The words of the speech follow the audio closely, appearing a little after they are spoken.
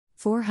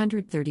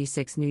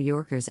436 New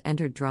Yorkers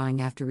entered drawing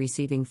after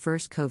receiving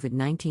first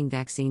COVID-19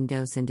 vaccine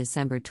dose in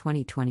December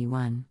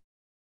 2021.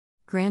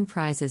 Grand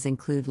prizes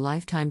include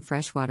lifetime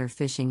freshwater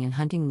fishing and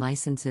hunting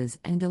licenses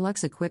and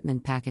deluxe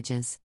equipment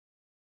packages.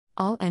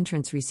 All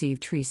entrants receive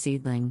tree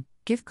seedling,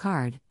 gift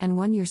card, and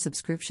one-year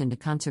subscription to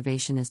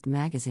Conservationist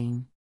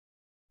magazine.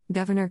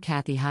 Governor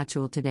Kathy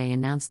Hochul today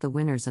announced the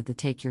winners of the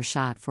Take Your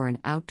Shot for an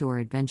Outdoor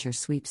Adventure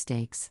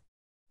sweepstakes.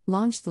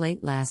 Launched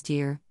late last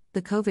year,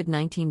 the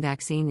COVID-19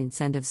 vaccine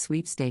incentive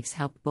sweepstakes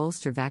helped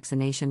bolster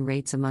vaccination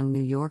rates among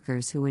New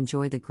Yorkers who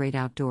enjoy the great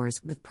outdoors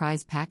with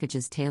prize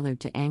packages tailored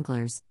to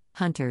anglers,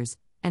 hunters,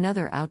 and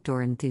other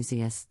outdoor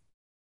enthusiasts.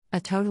 A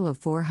total of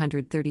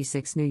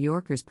 436 New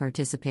Yorkers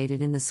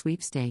participated in the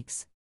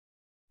sweepstakes.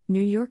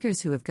 New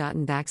Yorkers who have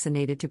gotten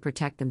vaccinated to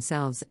protect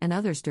themselves and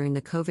others during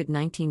the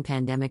COVID-19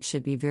 pandemic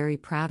should be very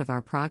proud of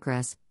our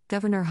progress,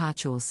 Governor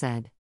Hochul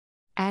said.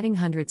 Adding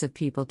hundreds of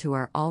people to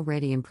our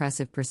already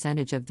impressive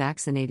percentage of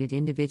vaccinated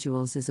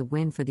individuals is a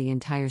win for the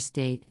entire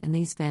state, and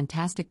these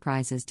fantastic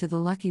prizes to the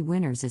lucky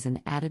winners is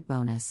an added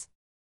bonus.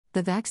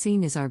 The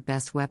vaccine is our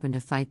best weapon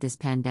to fight this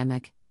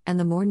pandemic, and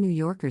the more New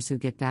Yorkers who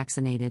get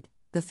vaccinated,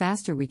 the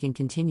faster we can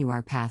continue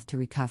our path to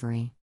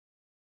recovery.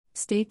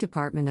 State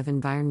Department of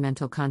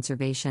Environmental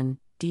Conservation,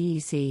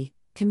 DEC,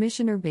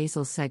 Commissioner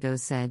Basil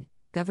Seggos said,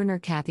 Governor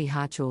Kathy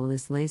Hochul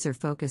is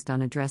laser-focused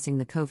on addressing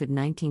the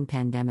COVID-19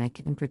 pandemic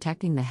and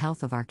protecting the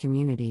health of our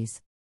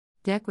communities.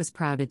 DEC was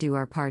proud to do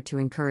our part to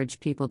encourage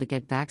people to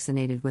get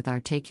vaccinated with our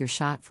Take Your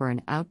Shot for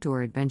an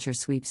Outdoor Adventure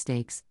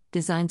sweepstakes,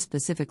 designed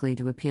specifically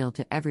to appeal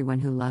to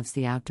everyone who loves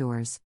the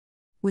outdoors.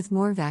 With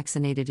more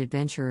vaccinated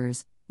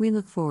adventurers, we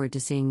look forward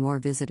to seeing more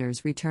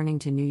visitors returning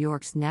to New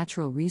York's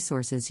natural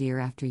resources year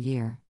after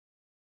year.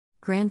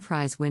 Grand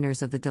prize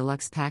winners of the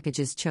deluxe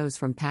packages chose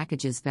from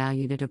packages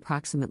valued at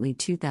approximately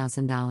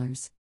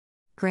 $2,000.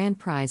 Grand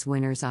prize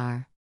winners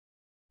are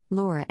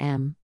Laura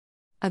M.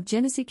 of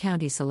Genesee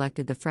County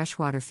selected the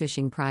freshwater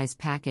fishing prize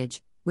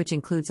package, which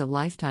includes a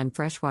lifetime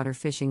freshwater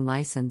fishing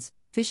license,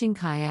 fishing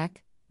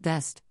kayak,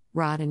 vest,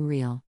 rod and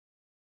reel.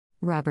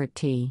 Robert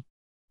T.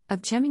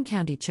 of Chemin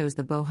County chose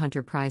the bow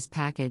hunter prize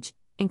package,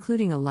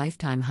 including a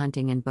lifetime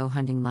hunting and bow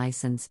hunting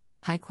license,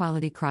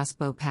 high-quality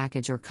crossbow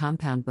package or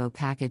compound bow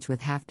package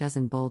with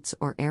half-dozen bolts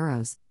or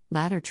arrows,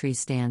 ladder tree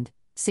stand,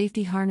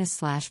 safety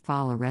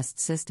harness/fall arrest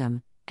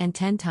system, and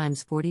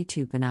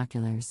 10x42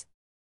 binoculars.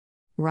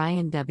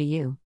 Ryan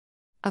W.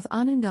 of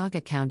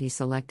Onondaga County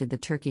selected the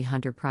Turkey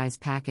Hunter Prize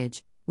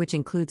package, which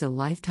includes a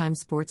lifetime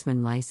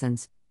sportsman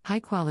license,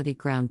 high-quality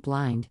ground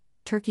blind,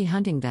 turkey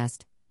hunting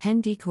vest, hen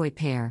decoy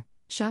pair,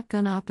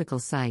 shotgun optical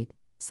sight,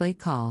 slate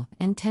call,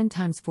 and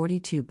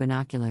 10x42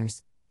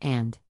 binoculars,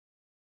 and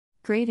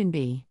Graydon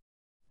B.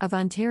 of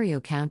Ontario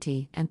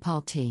County and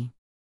Paul T.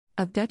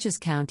 of Dutchess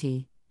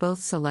County, both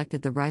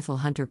selected the Rifle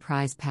Hunter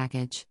Prize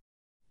package.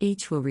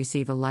 Each will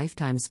receive a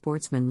lifetime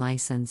sportsman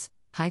license,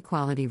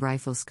 high-quality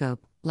rifle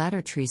scope,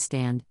 ladder tree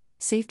stand,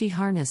 safety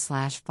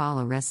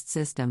harness/fall arrest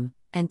system,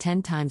 and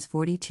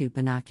 10x42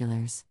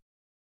 binoculars.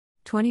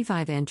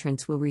 25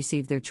 entrants will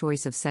receive their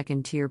choice of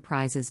second-tier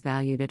prizes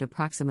valued at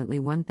approximately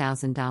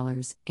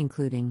 $1,000,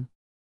 including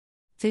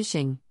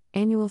fishing,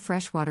 annual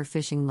freshwater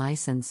fishing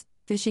license,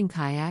 fishing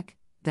kayak,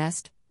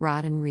 vest,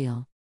 rod and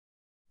reel.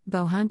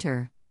 Bow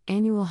hunter,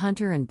 annual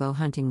hunter and bow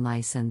hunting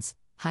license,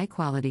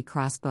 high-quality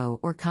crossbow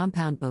or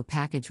compound bow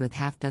package with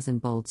half-dozen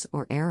bolts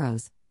or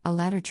arrows, a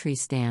ladder tree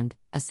stand,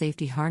 a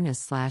safety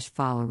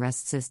harness/fall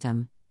arrest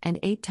system, and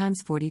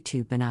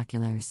 8x42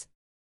 binoculars.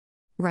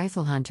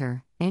 Rifle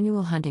hunter,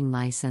 annual hunting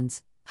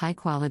license,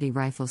 high-quality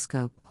rifle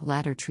scope,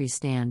 ladder tree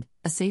stand,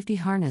 a safety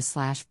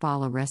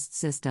harness/fall arrest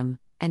system,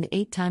 and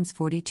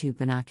 8x42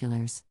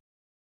 binoculars.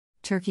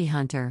 Turkey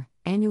hunter,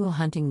 annual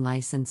hunting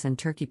license and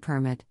turkey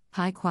permit,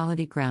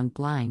 high-quality ground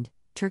blind,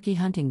 turkey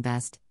hunting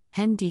vest,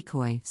 hen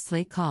decoy,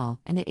 slate call,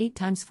 and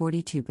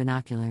 8x42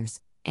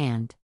 binoculars,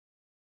 and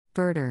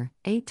birder,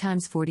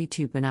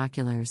 8x42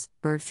 binoculars,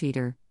 bird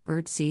feeder,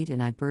 bird seed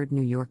and iBird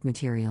New York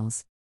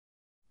materials.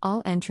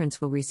 All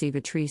entrants will receive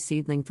a tree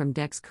seedling from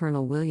DEC's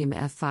Colonel William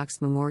F.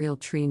 Fox Memorial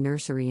Tree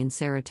Nursery in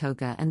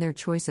Saratoga and their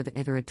choice of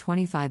either a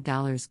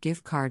 $25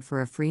 gift card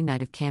for a free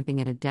night of camping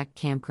at a DEC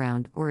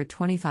campground or a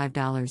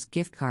 $25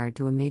 gift card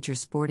to a major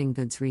sporting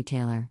goods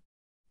retailer.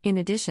 In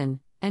addition,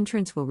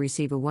 entrants will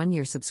receive a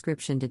one-year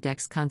subscription to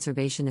DEC's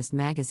Conservationist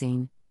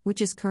magazine, which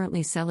is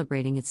currently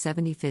celebrating its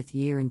 75th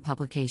year in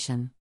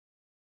publication.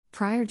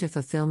 Prior to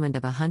fulfillment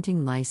of a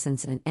hunting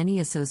license and any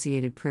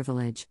associated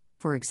privilege,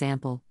 for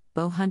example,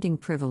 bow hunting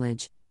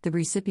privilege, the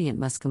recipient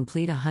must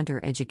complete a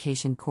hunter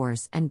education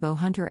course and bow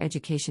hunter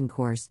education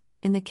course,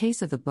 in the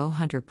case of the Bow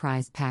Hunter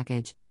Prize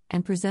package,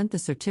 and present the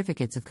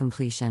certificates of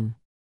completion.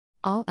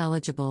 All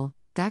eligible,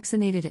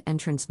 vaccinated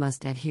entrants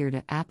must adhere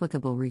to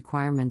applicable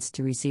requirements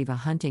to receive a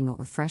hunting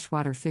or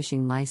freshwater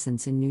fishing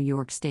license in New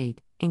York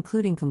State,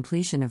 including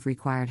completion of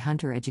required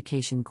hunter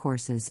education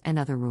courses and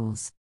other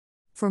rules.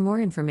 For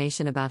more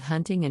information about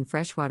hunting and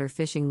freshwater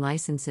fishing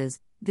licenses,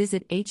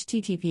 visit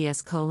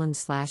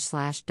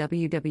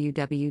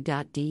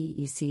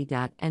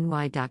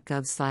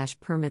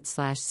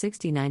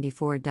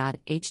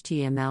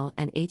https://www.dec.ny.gov/permit/6094.html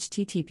and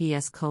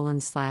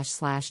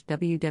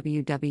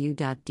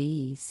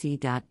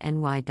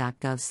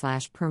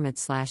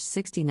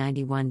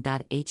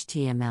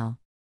https://www.dec.ny.gov/permit/6091.html.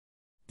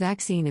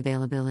 Vaccine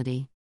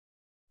availability.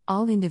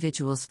 All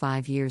individuals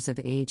 5 years of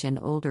age and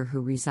older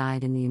who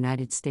reside in the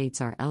United States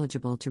are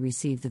eligible to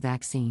receive the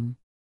vaccine.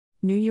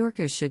 New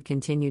Yorkers should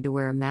continue to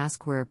wear a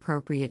mask where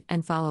appropriate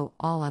and follow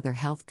all other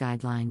health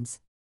guidelines.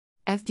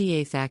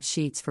 FDA fact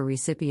sheets for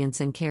recipients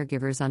and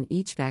caregivers on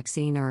each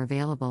vaccine are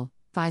available: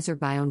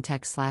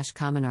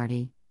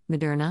 Pfizer-BioNTech/Comirnaty,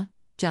 Moderna,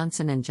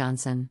 Johnson &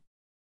 Johnson.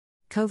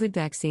 COVID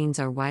vaccines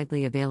are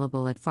widely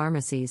available at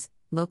pharmacies,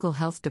 local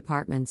health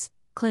departments,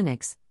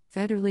 clinics,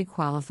 federally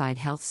qualified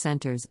health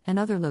centers, and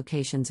other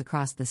locations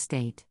across the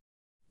state.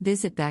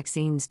 Visit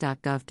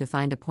vaccines.gov to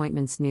find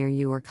appointments near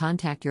you or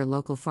contact your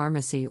local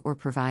pharmacy or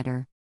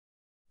provider.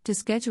 To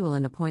schedule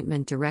an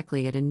appointment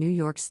directly at a New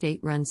York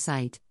State-run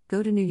site,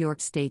 go to New York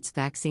State's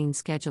vaccine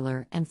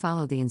scheduler and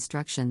follow the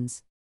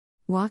instructions.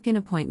 Walk-in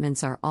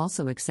appointments are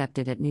also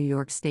accepted at New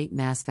York State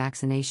mass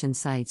vaccination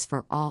sites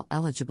for all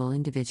eligible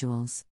individuals.